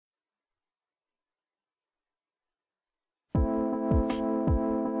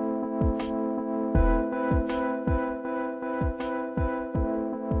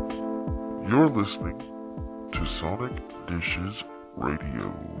You're listening to Sonic Dishes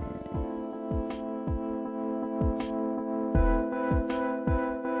Radio.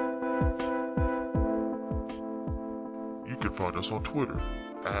 You can find us on Twitter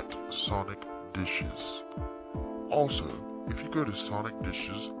at Sonic Dishes. Also, if you go to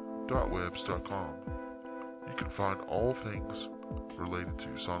sonicdishes.webs.com, you can find all things related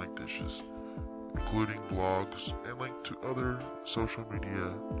to Sonic Dishes, including blogs and link to other social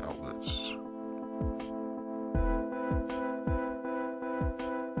media outlets.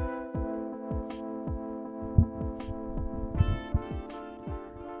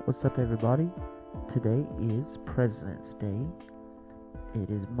 What's up, everybody? Today is President's Day. It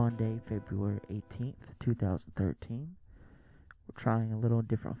is Monday, February 18th, 2013. We're trying a little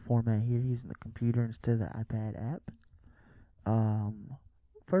different format here, using the computer instead of the iPad app.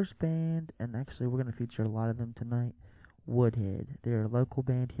 First band, and actually we're going to feature a lot of them tonight, WoodHead. They're a local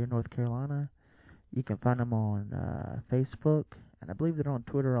band here in North Carolina. You can find them on Facebook, and I believe they're on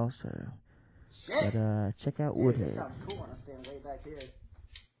Twitter also. But check out WoodHead. Sounds cool when I stand way back here.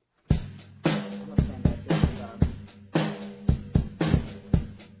 I'm gonna stand back there this time.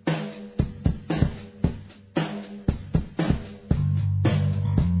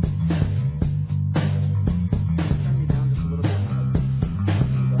 Turn me down just a little bit.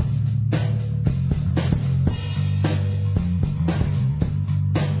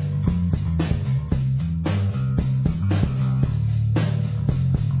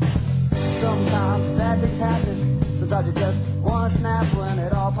 Sometimes bad things happen. Sometimes you just wanna snap when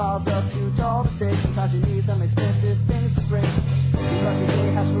it all piles up too tall to take. Sometimes you need some expensive things to bring. Your lucky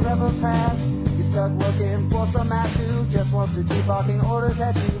day has forever passed. You're stuck looking for some ass who just wants to keep barking orders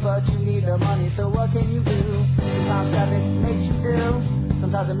at you, but you need the money, so what can you do? Sometimes traffic makes you feel.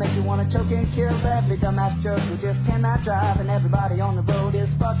 Sometimes it makes you wanna choke and kill every dumbass jerk who just cannot drive, and everybody on the road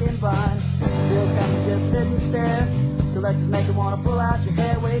is fucking blind. Bills come and just sit and stare. Collectors make you wanna pull out your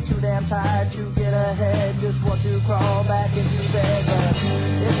hair, way too damn tired to get ahead. Just want to crawl back into bed, but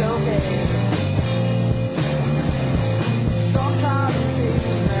it's okay. Sometimes things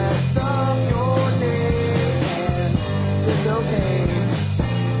mess up your day, and it's okay.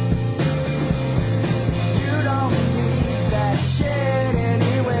 You don't need that shit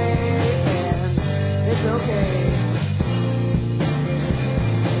anyway, and it's okay.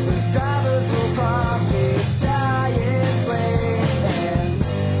 The drivers will probably die in flames, and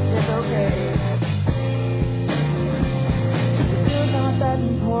it's okay. It's not that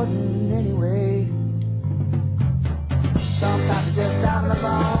important anyway. Sometimes you're just driving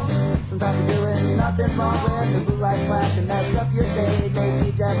along. Sometimes you're doing nothing wrong when the blue light flash and mess up your day. They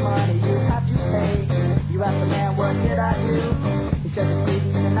need that money you have to pay. You ask the man, what did I do? He said it's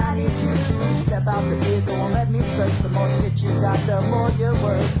speeding and I need you to step out the vehicle and let me search. The more shit you got, the more you're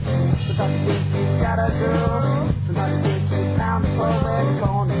worth. Sometimes you think you got a girl. Sometimes you think you found the phone when you're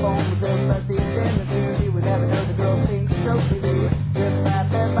on the phone with the lesbians in the news. You would never know the girl thinks so silly. Just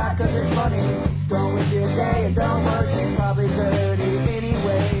laugh and laugh 'cause it's funny. Go with your day and don't worry, she's probably dirty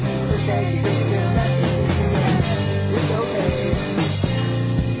anyway. Just take your business, that's easy, it's okay.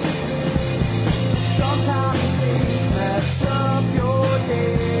 Sometimes things mess up your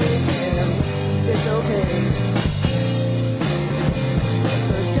day, and it's okay.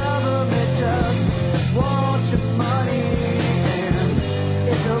 The government just wants your money, and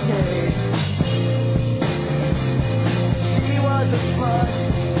it's okay. She was a slut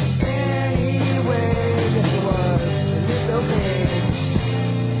anyway, yes it was, and it's okay.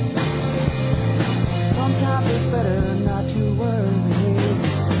 Sometimes it's better not to worry.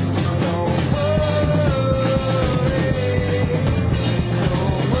 Don't worry.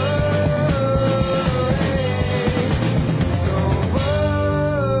 Don't worry. Don't worry.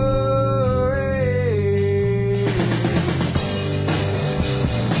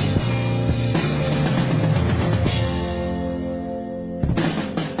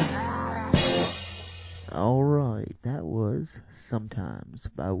 Alright, that was Sometimes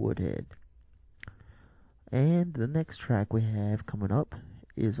by WoodHead. And the next track we have coming up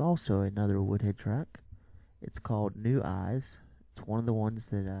is also another WoodHead track. It's called New Eyes. It's one of the ones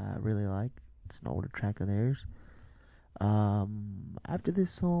that I really like. It's an older track of theirs. After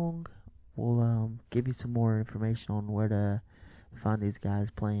this song, we'll give you some more information on where to find these guys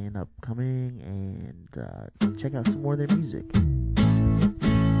playing upcoming, and check out some more of their music.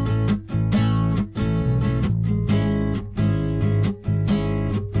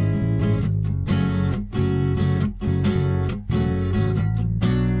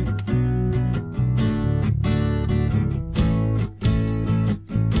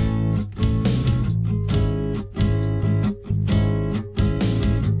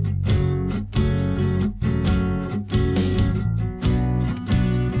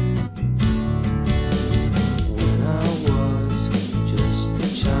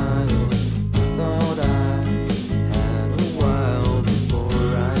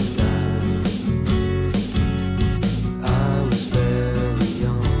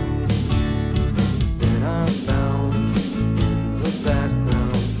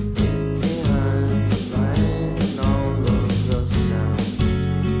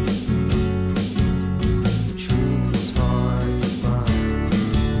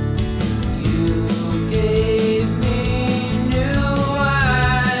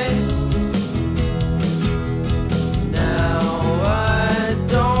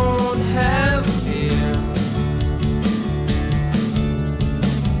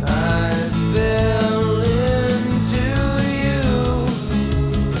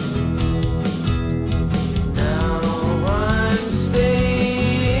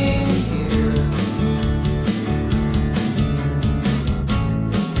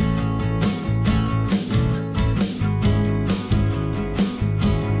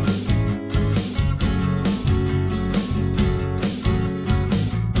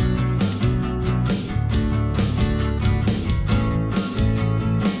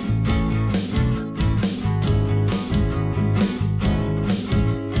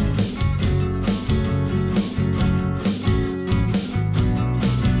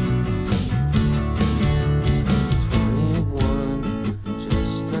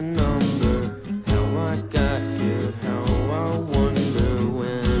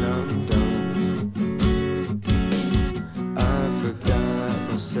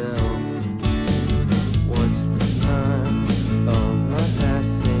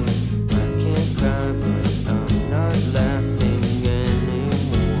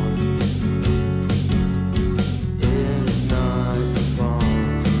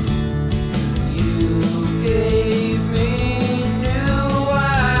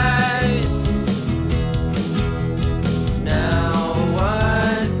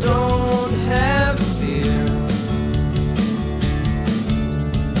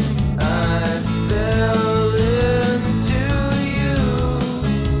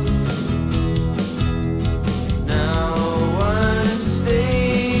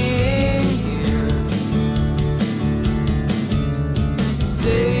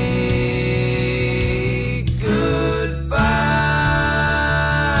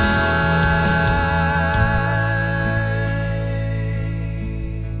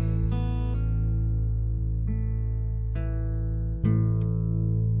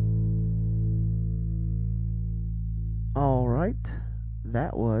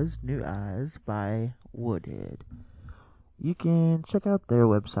 was New Eyes by WoodHead. You can check out their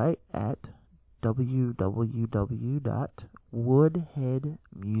website at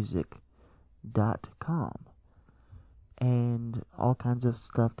www.woodheadmusic.com, and all kinds of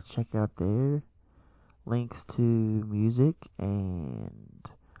stuff to check out there. Links to music and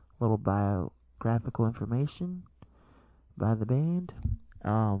little biographical information by the band.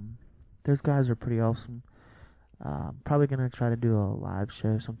 Those guys are pretty awesome. Probably gonna try to do a live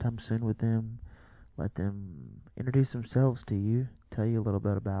show sometime soon with them. Let them introduce themselves to you, tell you a little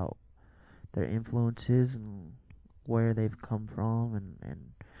bit about their influences and where they've come from,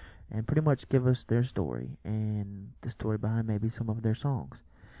 and pretty much give us their story and the story behind maybe some of their songs.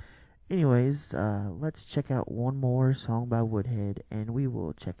 Anyways, let's check out one more song by WoodHead, and we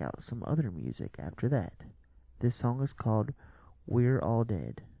will check out some other music after that. This song is called We're All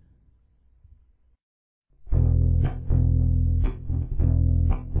Dead.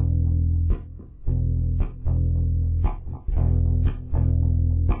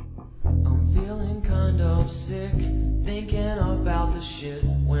 I'm feeling kind of sick, thinking about the shit.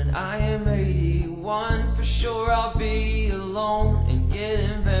 When I am 81, for sure I'll be alone and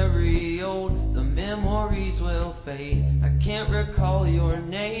getting very old. The memories will fade, I can't recall your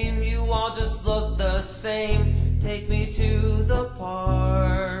name. You all just look the same. Take me to the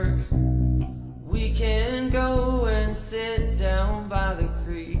park. We can go and sit down by the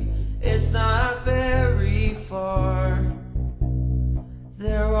creek. It's not very far.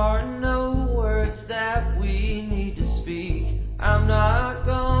 There are no words that we need to speak. I'm not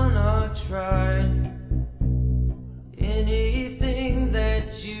gonna try anything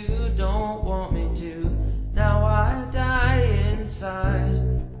that you don't want me to. Now I die inside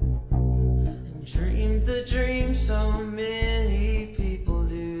and dream the dream so many people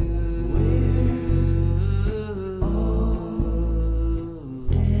do. We're all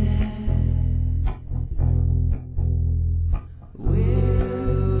dead. We're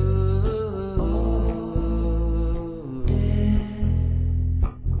all dead.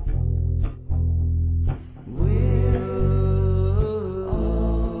 We're all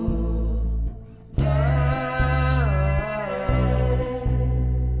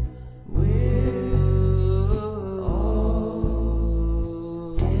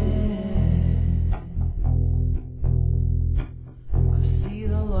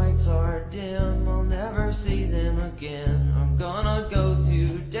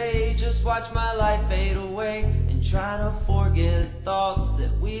watch my life fade away and try to forget thoughts that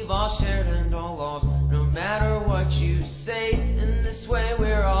we've all shared and all lost. No matter what you say, in this way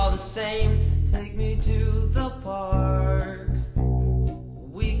we're all the same. Take me to the park.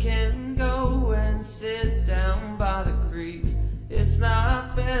 We can go and sit down by the creek. It's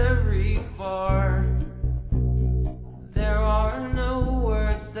not very far. There are no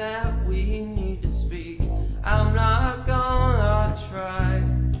words that we need to speak. I'm not gonna try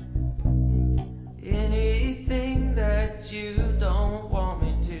anything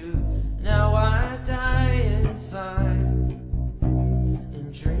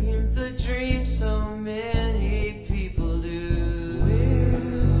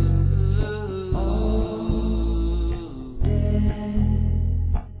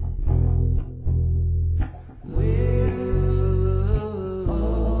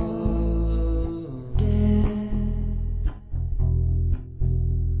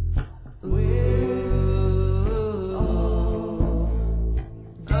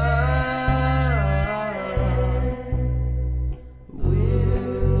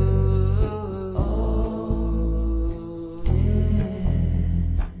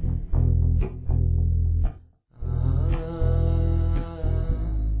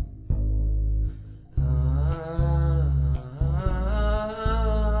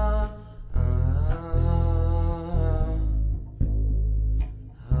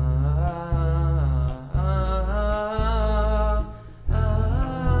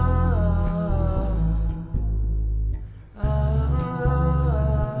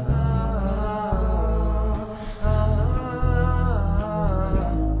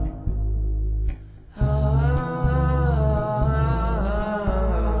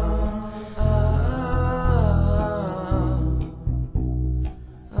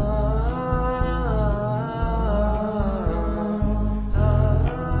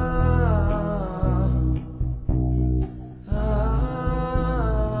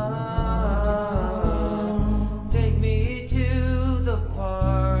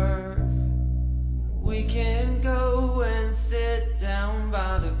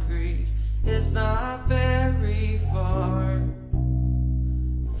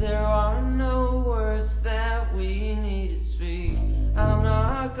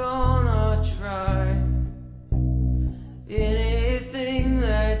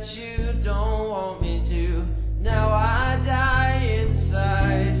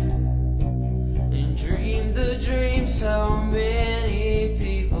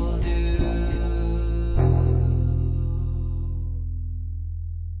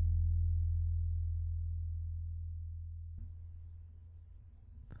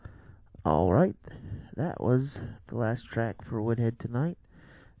was the last track for WoodHead tonight.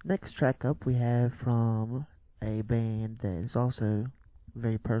 Next track up we have from a band that is also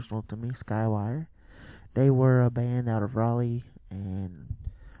very personal to me, Skywire. They were a band out of Raleigh, and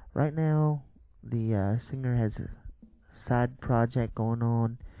right now the singer has a side project going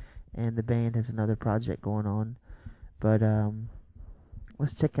on, and the band has another project going on. But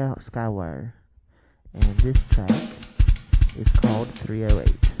let's check out Skywire, and this track is called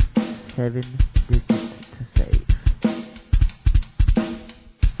 308, 7 digits to save.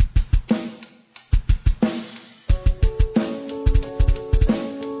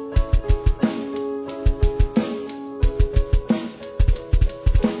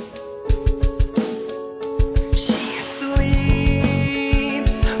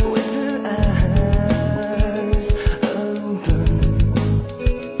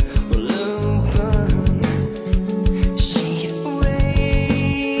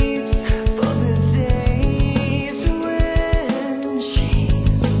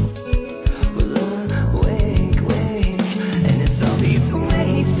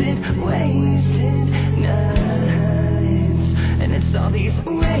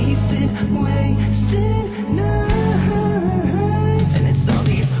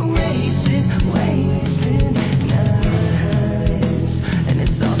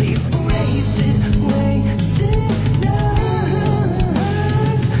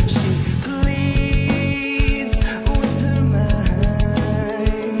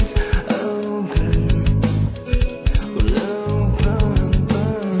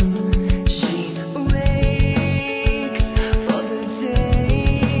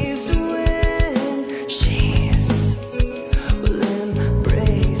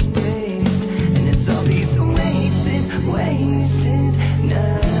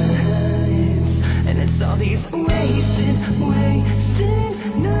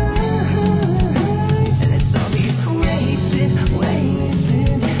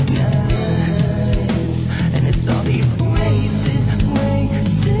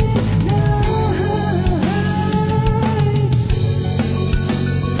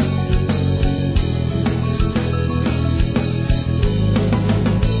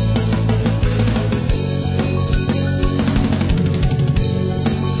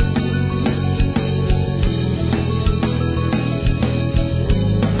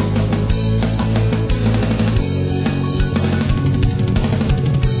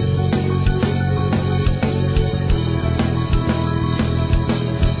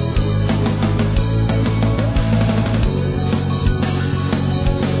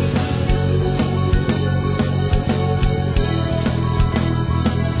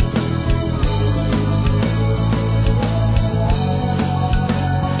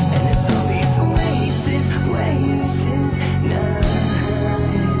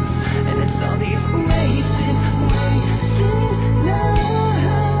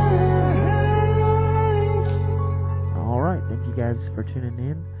 For tuning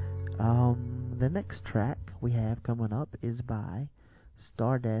in. The next track we have coming up is by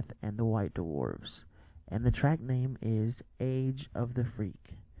Stardeath and the White Dwarfs, and the track name is Age of the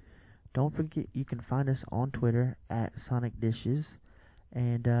Freak. Don't forget you can find us on Twitter at Sonic Dishes,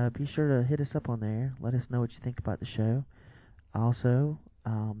 and be sure to hit us up on there. Let us know what you think about the show. Also,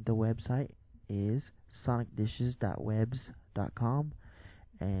 the website is sonicdishes.webs.com,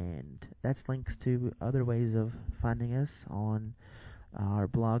 and that's links to other ways of finding us on our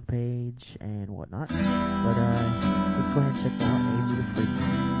blog page and whatnot. But let's go ahead and check out Age of the Freak.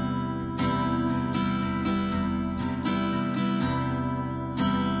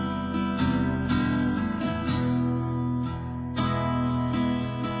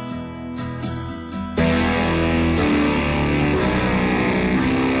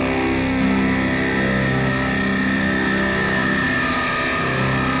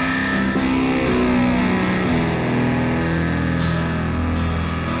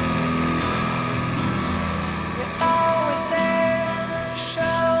 Always there,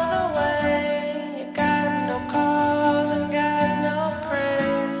 show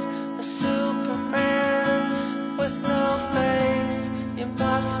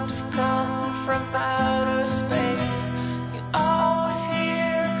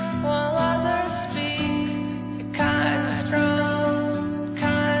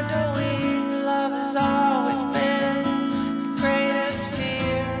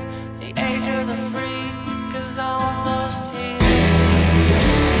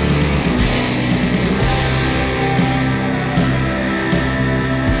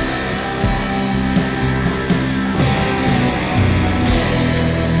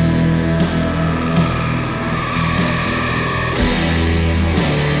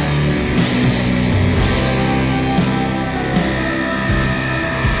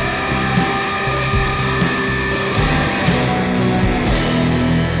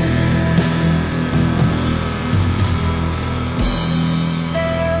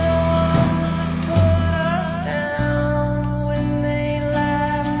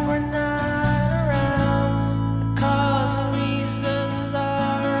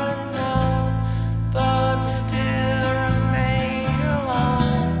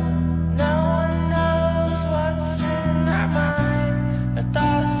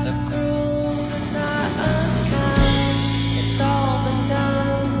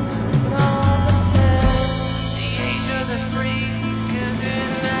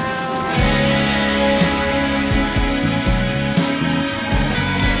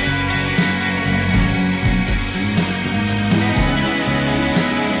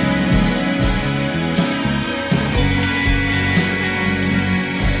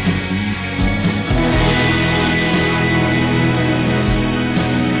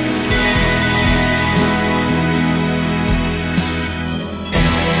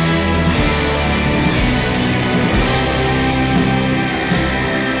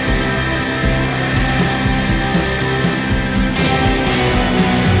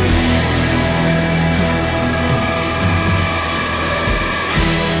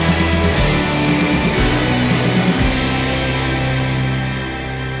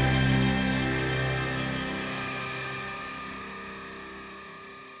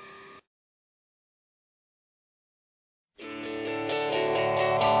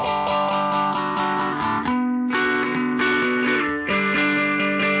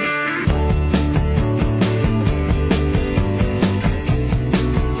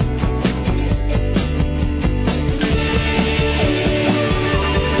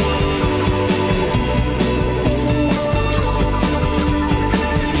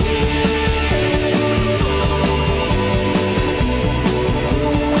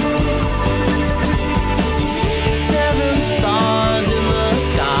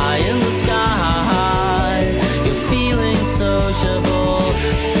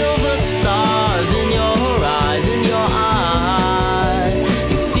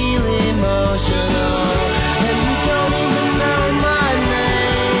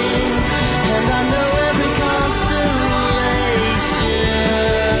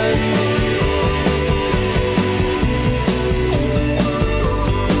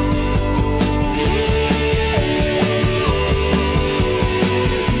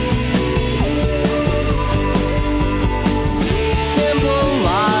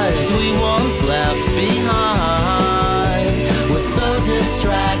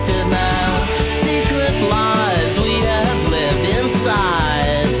distracted now. Secret lives we have lived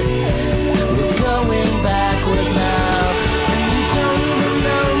inside. We're going backwards now. And you don't even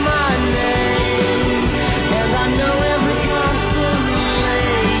know my name. And I know every constellation.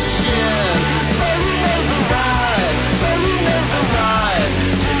 So you never ride. So you never ride.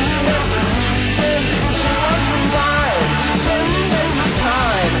 So you never reason. But you want to ride. So you never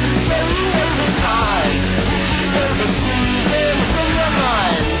time. So you never time. But you never see them from your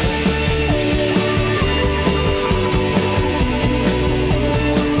mind.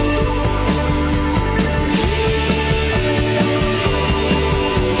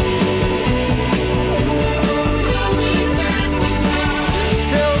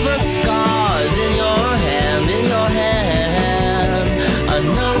 Silver scars in your hand, in your hand. I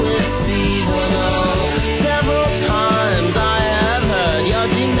know it's seasonal. Several times I have heard your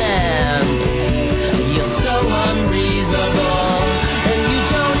demands. You're so unreasonable, and you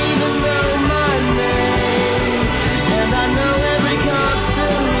don't even know my name. And I know every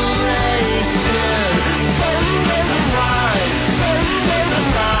constellation. So you never ride, so you never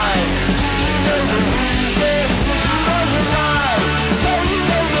ride. You never reason, but you never ride. So you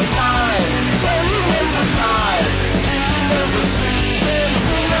never time, so you never time. You never see them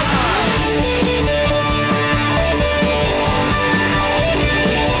in your mind.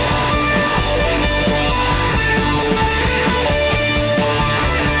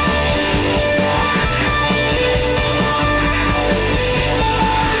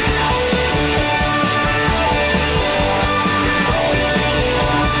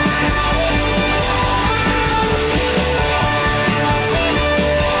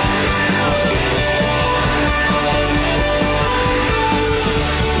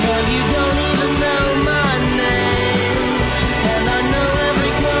 And you don't even know my name. And I know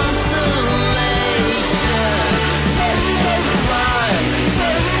every constellation. So you never ride, so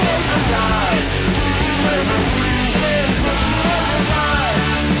you never ride. You never reason, but you never ride.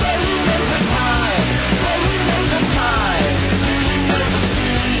 So you never time, so you never time. You never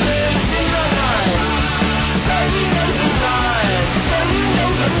see them in your mind. So you never ride, so you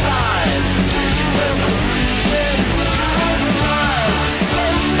never ride. You never reason, but you never ride. So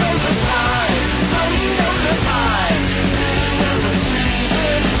you never time, so you never time. You never see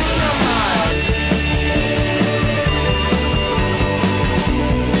them in your mind.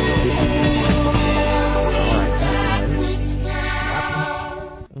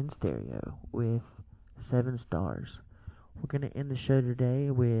 In stereo with 7 stars. We're going to end the show today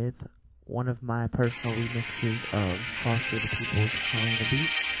with one of my personal remixes of Foster the People's Trying to Beat.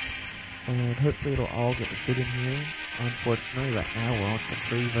 And hopefully it'll all get to fit in here. Unfortunately, right now we're on some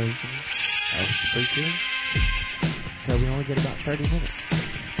free versions of Spreaker. So we only get about 30 minutes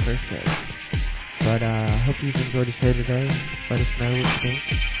per show. But I hope you've enjoyed the show today. Let us know what you think.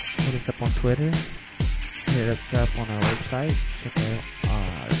 Hit us up on Twitter. Hit us up on our website. Check out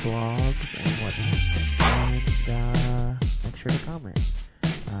our blogs and whatnot. And make sure to comment.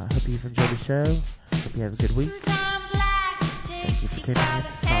 Hope you've enjoyed the show. Hope you have a good week. Thank you for tuning in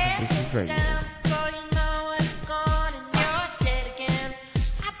to Sonic Dishes Radio.